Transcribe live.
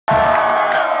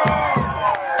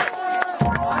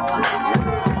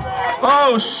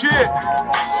Oh shit!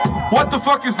 What the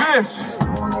fuck is this?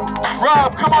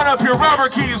 Rob, come on up here.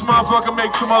 Robert Keys, motherfucker,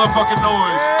 make some motherfucking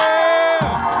noise.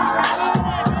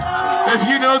 If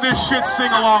you know this shit,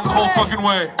 sing along the whole fucking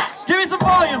way. Give me some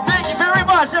volume. Thank you very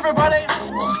much, everybody.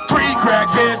 3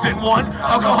 crackheads and 1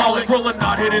 alcoholic, rolling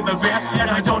Knothead in the van, and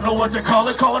I don't know what to call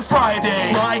it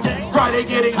Friday. Friday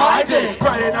getting high day.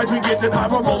 Friday night we get high,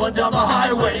 we're rolling down the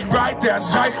highway. Right, that's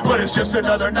tight, but it's just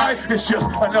another night. It's just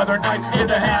another night in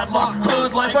the Hadlock.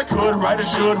 Good life, I could write it,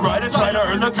 should write it, try to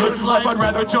earn a good life. I'd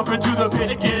rather jump into the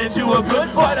pit and get into a good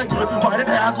fight. A good fight in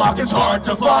Hadlock is hard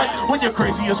to find when you're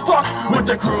crazy as fuck with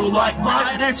a crew like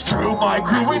mine. It's true, my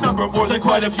crew, we number more than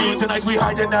quite a few. Tonight we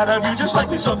hiding out of you just like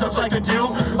we sometimes like to do.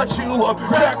 A chew up,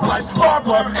 crack pipes, barbed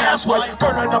wire, ass wipe,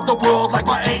 burning up the world like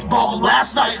my 8-ball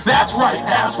last night. That's right,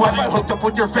 ass wipe, I hooked up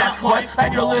with your fat wife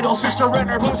and your little sister and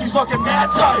her pussy's fucking mad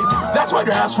tight. That's right,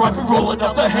 ass wipe, we're rolling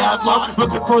up the Hadlock,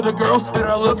 looking for the girls that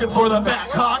are looking for the fat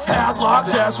cock. Hadlocks,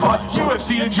 ass fuck,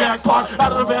 UFC and jackpot.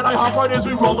 Out of the van I hop right as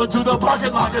we roll into the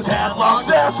parking lot. Cause Hadlocks,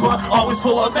 ass fuck, always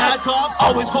full of mad cops,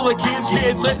 always full of kids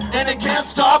getting lit and it can't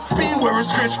stop. Be wearing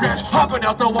scratch, hopping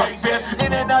out the white van,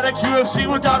 in and out of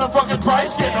UFC without a fucking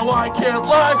price. Yeah, no, I can't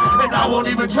lie, and I won't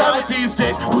even try it these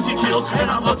days. Pussy kills, and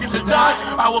I'm looking to die.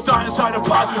 I will die inside of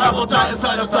pot, I will die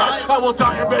inside of thigh. I will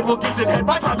die in bed, we'll get to head.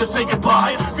 My time to say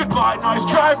goodbye. Goodbye, nice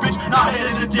try, bitch.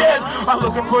 Knothead isn't dead. I'm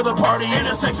looking for the party and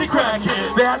a sexy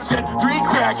crackhead. That's it, 3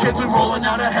 crackheads, we rolling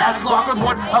out a Hadlock with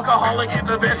 1 alcoholic in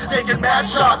the van, taking mad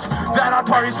shots. That our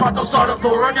party spot will start up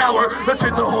for an hour. Let's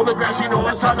hit the hole, the grass, you know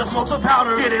it's time to smoke some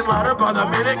powder. Getting louder by the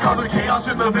minute, causing chaos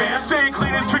in the van. Staying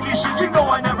clean as tricky shit, you know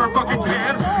I never fucking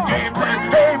can. Game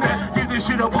plan, hey man, give this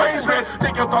shit a blaze, man.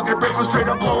 Think a fucking breakfast straight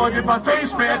up blowing in my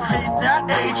face, man. Taste that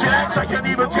Ajax, I can't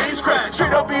even taste crack.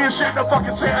 Straight up being shit to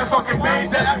fucking say I fucking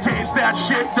made that. Taste that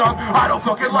shit, dog, I don't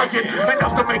fucking like it.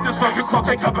 Enough to make this fucking club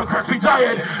take up a crappy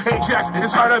diet. Ajax,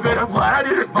 inside of it, I'm glad I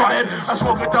didn't buy it. I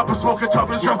smoke it up and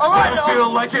drunk, I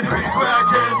still like it. 3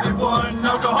 crackheads and 1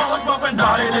 alcoholic, bumping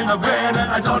Knothead in the van, and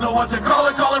I don't know what to call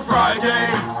it Friday.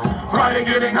 Friday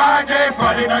getting high day,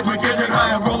 Friday night we getting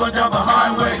high, I'm rolling down the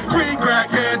highway. 3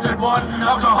 crackheads and 1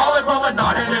 alcoholic, bumping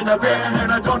Knothead in the van,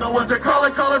 and I don't know what to call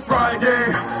it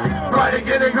Friday. Friday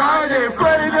getting high day,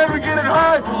 Friday night we getting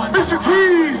high. Mr.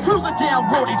 Keys, Cruising down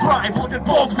Brody Drive, looking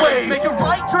both ways. Make a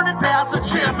right turn and pass the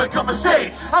Jim become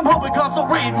estates. I'm hoping cops will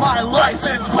read my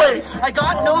License plates. I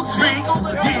got no streaks,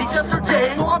 the deeds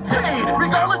yesterday, so I'm paid.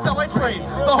 Regardless how I trade,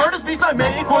 the hardest piece I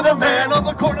made For the man on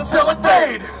the corner selling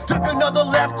fade. took another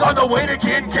left On the way to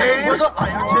Kincaid, where the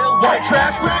iron tail white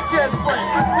trash crackheads play.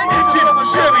 engine of a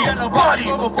Chevy and a body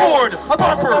of a Ford, a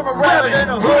bumper, from a rabbit and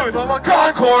a hood from a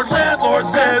Concord. Landlord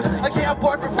says, I can't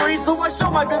park for free, so I show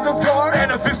my business card.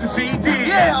 and a fist of CD.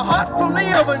 Yeah, hot from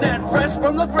the oven and fresh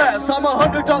from the press. I'm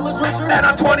 $100 richer And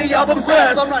I'm 20 albums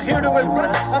less. I'm not here to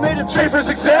impress. I made it Shape for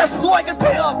success. so I can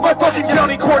pay off My fucking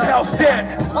county courthouse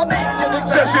debt. I'll make it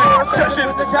Session,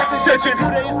 with the tax session. 2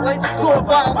 days late, so I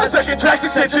filed My second tax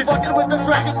extension. fucking with the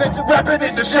track convention. Rapping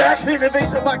in the shack.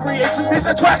 Innovation by creation. It's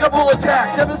a twackable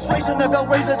attack. Demonstration of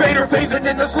outrageous Vader phasing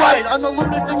in the slide. I'm a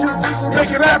lunatic who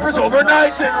Making rappers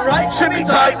overnight. right Shimmy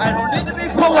tight. I don't need to be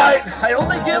Polite. I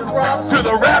only give props To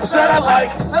the raps that I like.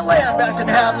 I land back in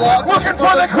Hadlock. Looking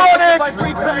for the chronic. By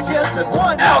 3 crackheads and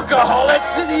 1 Alcoholic.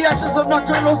 to the actions of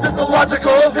nocturnals is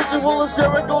Illogical. visual,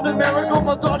 hysterical, numerical,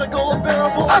 methodical,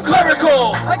 unbearable. I'm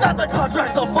clerical. I got the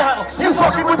contracts on file. You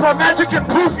fucking with my magic and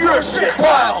poof, you're a shit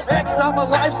pile. X, I'm a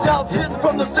lifestyle hidden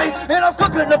from the state, and I'm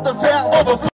cooking up the south. Of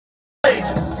a plate.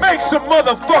 Make some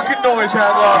motherfucking noise,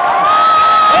 Hadlock.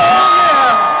 Oh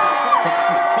yeah.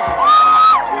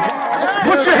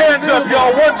 Put your hands up,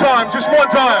 y'all. One time, just one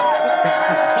time.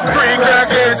 3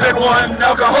 crackheads and 1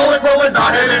 alcoholic, rolling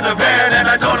Knothead in the van, and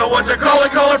I don't know what to call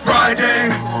it Friday.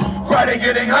 Friday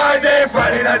getting high day,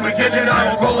 Friday night we getting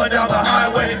high, we're rolling down the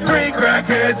highway. 3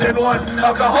 crackheads and 1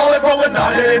 alcoholic, rolling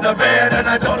Knothead in the van, and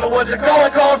I don't know what to call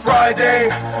it Friday.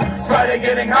 Friday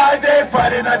getting high day,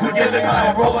 Friday night we getting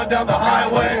high, we're rolling down the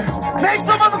highway. Make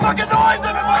some motherfucking noise,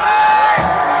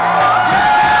 everybody!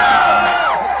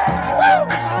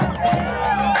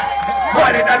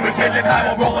 Friday night we getting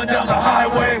high, we're rolling down the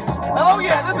highway. Oh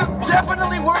yeah, this is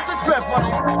definitely worth the trip,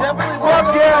 buddy. Definitely worth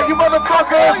Fuck yeah, you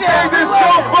motherfuckers! Oh, yeah, Made this we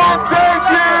love so it. fucked